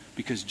different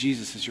because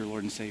Jesus is your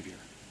Lord and Savior.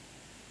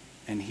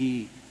 And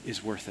he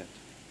is worth it.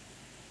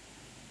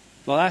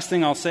 The last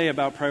thing I'll say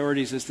about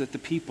priorities is that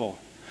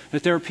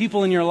there are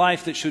people in your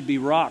life that should be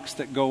rocks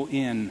that go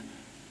in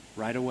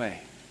right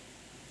away.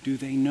 Do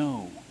they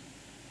know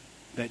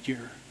that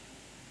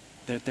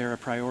they're a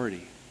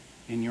priority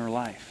in your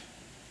life?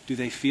 Do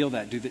they feel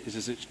that?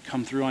 Does it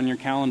come through on your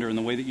calendar in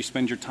the way that you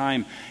spend your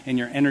time and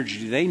your energy?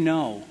 Do they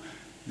know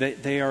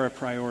that they are a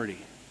priority?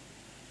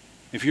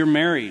 If you're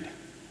married,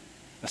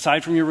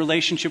 aside from your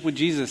relationship with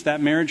Jesus,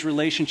 that marriage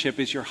relationship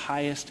is your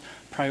highest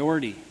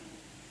priority.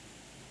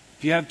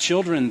 If you have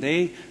children,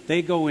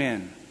 they go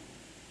in.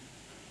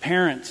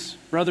 Parents,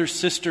 brothers,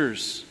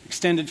 sisters,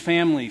 extended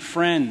family,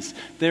 friends,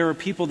 there are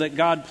people that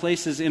God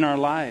places in our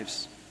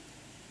lives.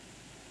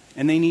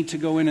 And they need to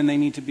go in and they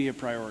need to be a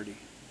priority.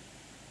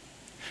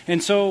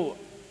 And so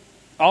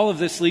all of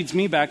this leads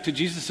me back to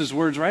Jesus'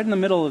 words right in the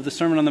middle of the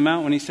Sermon on the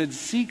Mount when he said,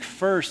 seek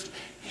first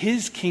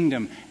his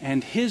kingdom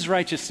and his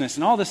righteousness,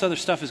 and all this other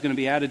stuff is going to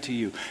be added to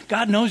you.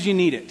 God knows you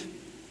need it.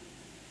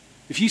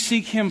 If you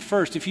seek him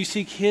first, if you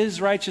seek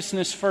his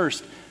righteousness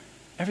first,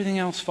 everything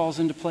else falls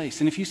into place.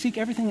 And if you seek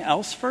everything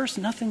else first,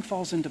 nothing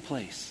falls into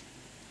place.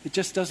 It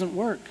just doesn't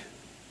work.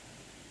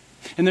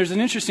 And there's an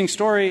interesting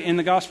story in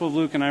the Gospel of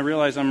Luke, and I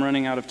realize I'm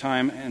running out of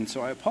time, and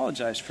so I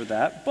apologize for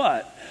that.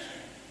 But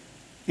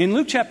in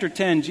Luke chapter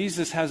 10,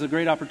 Jesus has a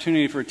great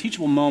opportunity for a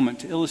teachable moment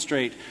to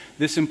illustrate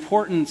this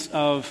importance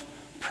of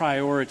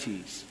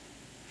priorities.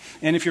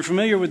 And if you're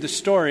familiar with the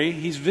story,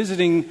 he's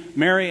visiting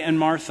Mary and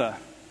Martha.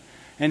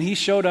 And he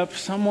showed up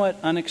somewhat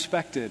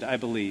unexpected, I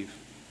believe,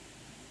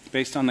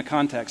 based on the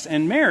context.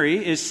 And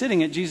Mary is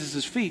sitting at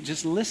Jesus' feet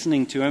just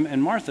listening to him,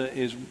 and Martha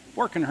is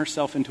working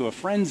herself into a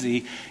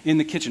frenzy in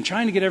the kitchen,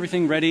 trying to get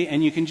everything ready,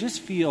 and you can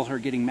just feel her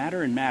getting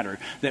madder and madder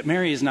that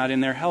Mary is not in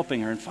there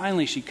helping her. And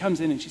finally she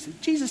comes in and she says,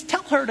 Jesus,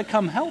 tell her to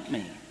come help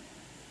me.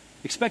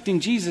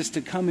 Expecting Jesus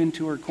to come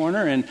into her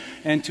corner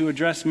and to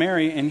address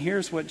Mary, and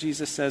here's what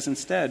Jesus says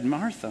instead.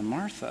 Martha,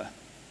 Martha,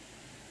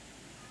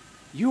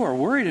 You are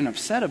worried and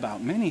upset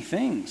about many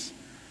things,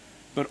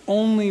 but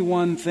only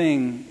one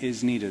thing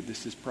is needed.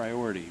 This is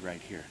priority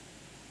right here.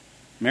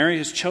 Mary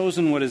has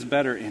chosen what is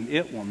better, and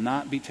it will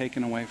not be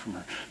taken away from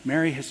her.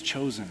 Mary has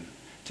chosen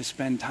to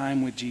spend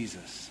time with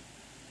Jesus,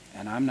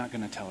 and I'm not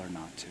going to tell her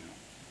not to.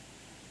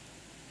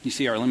 You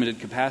see, our limited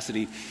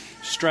capacity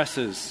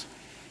stresses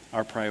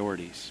our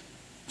priorities.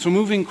 So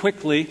moving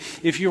quickly,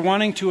 if you're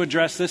wanting to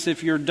address this,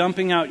 if you're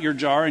dumping out your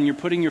jar and you're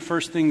putting your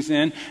first things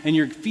in, and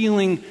you're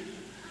feeling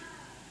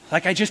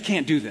like, I just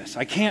can't do this,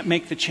 I can't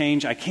make the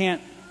change,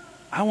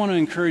 I want to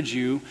encourage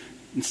you,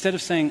 instead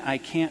of saying, I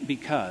can't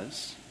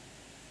because,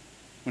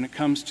 when it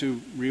comes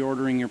to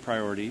reordering your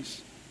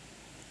priorities,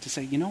 to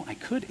say, I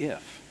could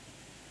if.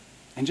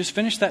 And just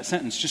finish that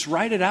sentence. Just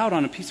write it out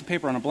on a piece of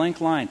paper, on a blank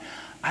line.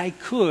 I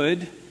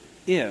could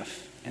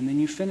if, and then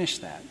you finish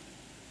that.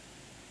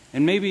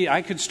 And maybe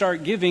I could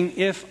start giving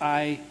if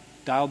I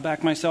dialed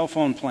back my cell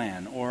phone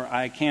plan, or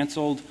I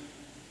canceled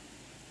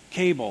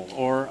cable,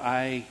 or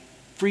I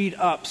freed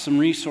up some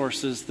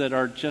resources that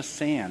are just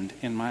sand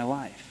in my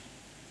life.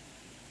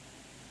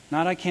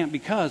 Not I can't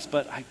because,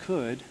 but I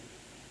could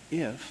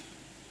if.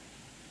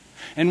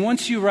 And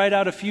once you write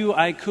out a few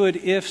I could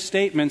if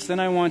statements, then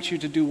I want you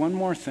to do one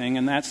more thing,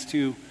 and that's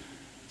to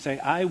say,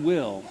 I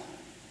will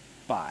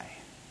buy.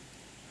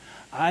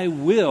 I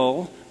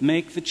will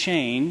make the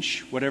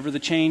change, whatever the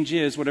change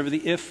is, whatever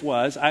the if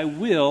was, I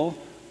will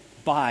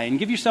buy. And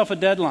give yourself a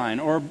deadline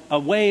or a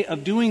way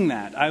of doing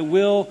that. I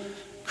will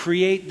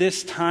create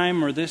this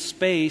time or this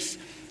space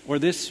or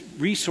this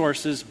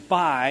resources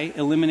by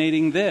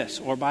eliminating this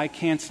or by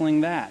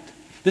canceling that.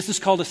 This is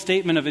called a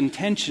statement of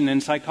intention,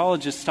 and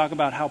psychologists talk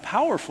about how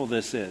powerful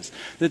this is.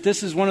 That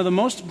this is one of the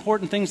most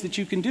important things that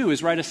you can do,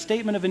 is write a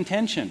statement of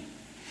intention.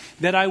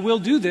 That I will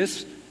do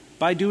this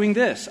by doing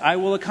this. I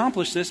will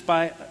accomplish this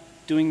by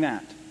doing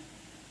that.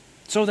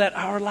 So that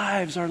our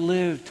lives are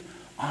lived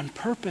on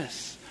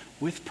purpose,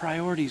 with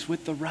priorities,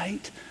 with the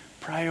right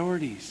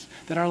priorities.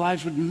 That our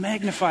lives would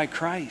magnify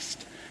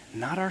Christ,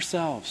 not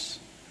ourselves,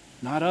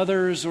 not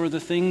others or the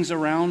things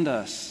around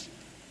us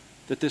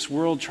that this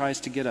world tries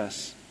to get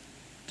us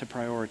to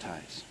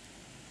prioritize.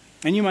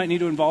 And you might need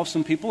to involve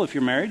some people. If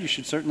you're married, you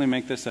should certainly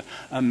make this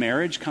a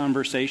marriage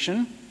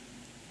conversation.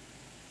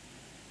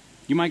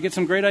 You might get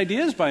some great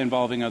ideas by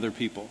involving other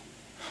people.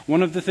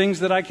 One of the things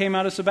that I came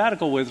out of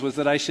sabbatical with was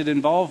that I should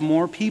involve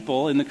more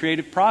people in the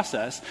creative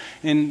process,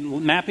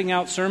 in mapping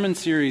out sermon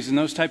series and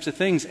those types of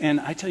things. And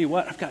I tell you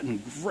what, I've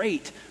gotten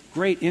great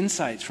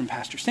insights from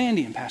Pastor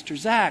Sandy and Pastor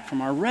Zach, from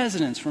our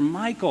residents, from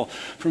Michael,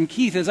 from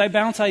Keith, as I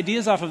bounce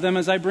ideas off of them,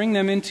 as I bring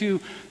them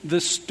into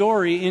the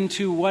story,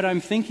 into what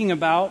I'm thinking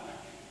about.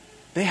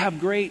 They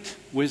have great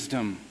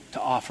wisdom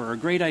to offer, or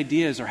great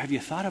ideas, or have you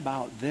thought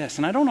about this?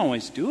 And I don't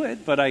always do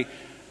it, but I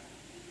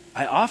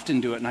often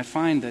do it, and I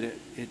find that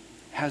it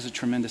has a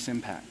tremendous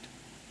impact.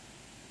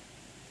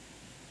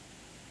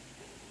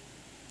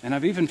 And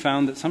I've even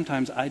found that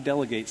sometimes I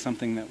delegate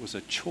something that was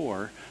a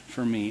chore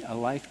for me, a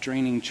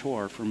life-draining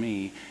chore for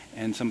me,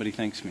 and somebody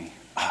thanks me.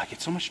 I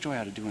get so much joy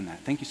out of doing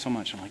that. Thank you so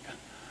much. I'm like,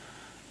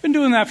 I've been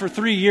doing that for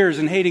 3 years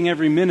and hating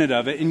every minute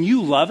of it, and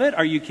you love it?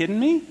 Are you kidding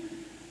me?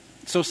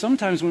 So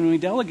sometimes when we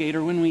delegate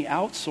or when we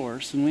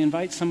outsource and we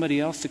invite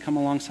somebody else to come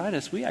alongside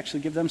us, we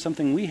actually give them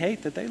something we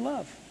hate that they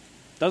love.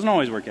 Doesn't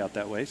always work out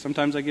that way.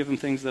 Sometimes I give them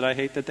things that I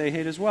hate that they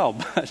hate as well,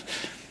 but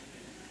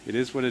it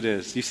is what it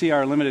is. You see,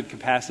 our limited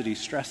capacity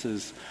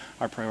stresses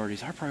our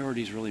priorities. Our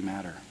priorities really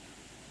matter.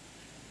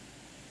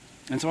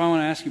 And so I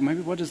want to ask you,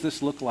 maybe what does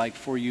this look like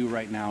for you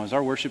right now? As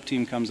our worship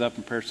team comes up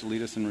and prepares to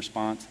lead us in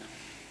response,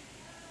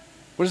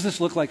 what does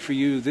this look like for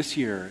you this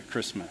year at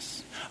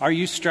Christmas? Are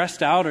you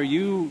stressed out? Are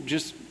you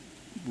just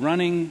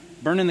burning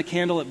the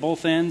candle at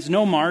both ends?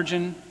 No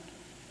margin?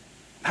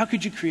 How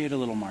could you create a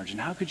little margin?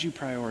 How could you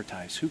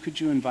prioritize? Who could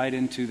you invite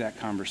into that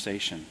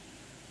conversation?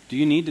 Do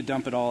you need to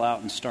dump it all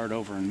out and start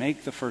over and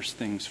make the first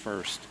things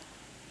first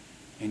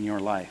in your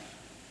life?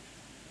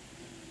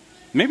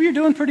 Maybe you're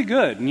doing pretty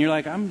good and you're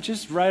like, I'm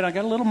just right, I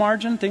got a little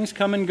margin, things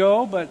come and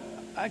go, but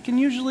I can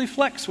usually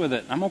flex with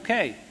it. I'm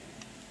okay.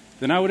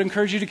 Then I would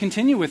encourage you to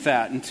continue with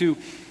that and to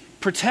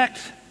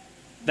protect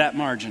that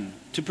margin,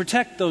 to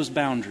protect those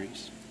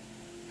boundaries.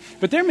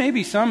 But there may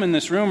be some in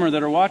this room or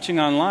that are watching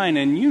online,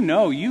 and you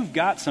know you've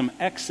got some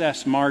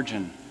excess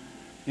margin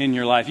in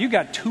your life. You've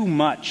got too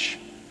much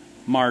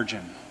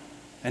margin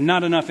and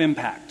not enough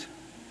impact.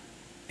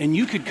 And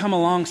you could come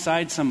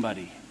alongside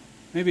somebody,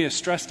 maybe a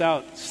stressed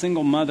out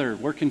single mother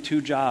working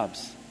 2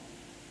 jobs,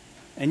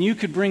 and you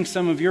could bring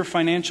some of your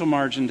financial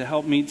margin to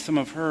help meet some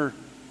of her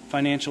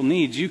financial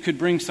needs. You could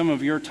bring some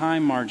of your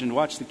time margin to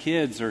watch the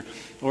kids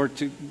or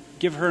to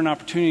give her an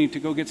opportunity to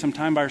go get some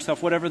time by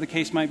herself, whatever the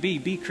case might be.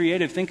 Be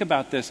creative. Think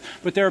about this.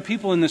 But there are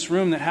people in this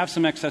room that have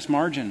some excess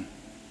margin.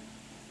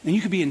 And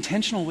you could be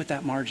intentional with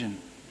that margin.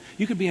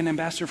 You could be an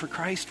ambassador for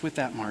Christ with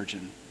that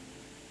margin.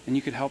 And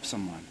you could help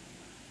someone.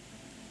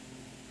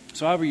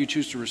 So however you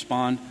choose to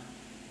respond,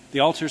 the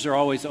altars are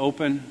always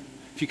open.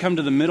 If you come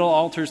to the middle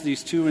altars,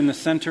 these 2 in the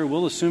center,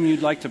 we'll assume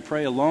you'd like to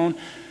pray alone.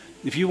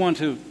 If you want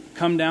to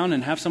come down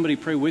and have somebody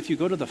pray with you,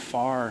 go to the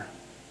far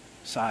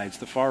sides,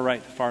 the far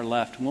right, the far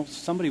left. And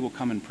somebody will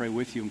come and pray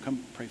with you and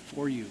come pray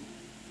for you.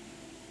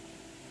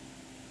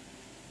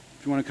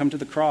 If you want to come to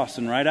the cross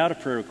and write out a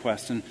prayer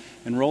request and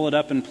roll it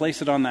up and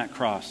place it on that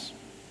cross.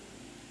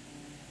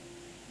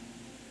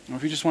 Or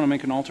if you just want to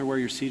make an altar where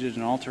you're seated,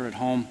 an altar at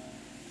home,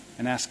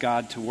 and ask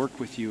God to work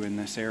with you in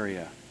this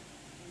area.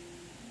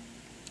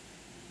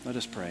 Let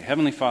us pray.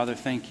 Heavenly Father,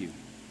 thank you.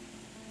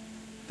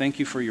 Thank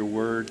you for your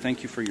word.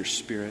 Thank you for your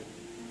Spirit.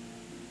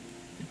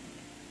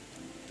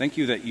 Thank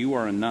you that you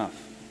are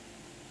enough,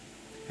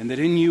 and that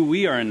in you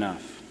we are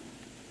enough.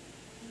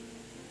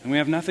 And we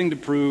have nothing to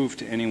prove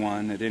to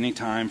anyone at any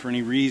time for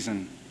any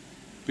reason.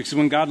 Because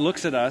when God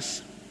looks at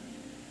us,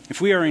 if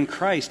we are in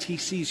Christ, he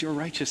sees your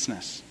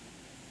righteousness.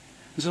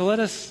 And so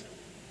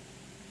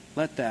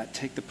let that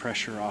take the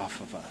pressure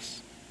off of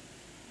us.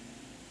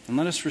 And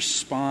let us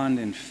respond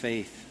in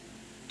faith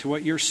to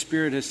what your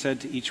Spirit has said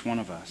to each one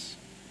of us.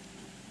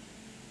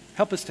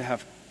 Help us to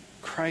have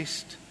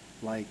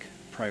Christ-like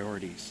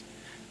priorities.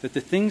 That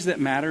the things that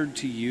mattered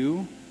to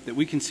you, that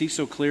we can see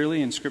so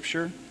clearly in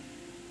Scripture,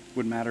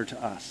 would matter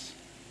to us.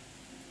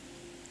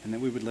 And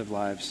that we would live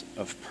lives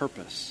of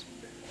purpose,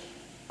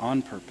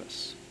 on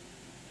purpose,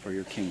 for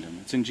your kingdom.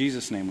 It's in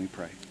Jesus' name we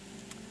pray.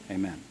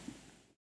 Amen.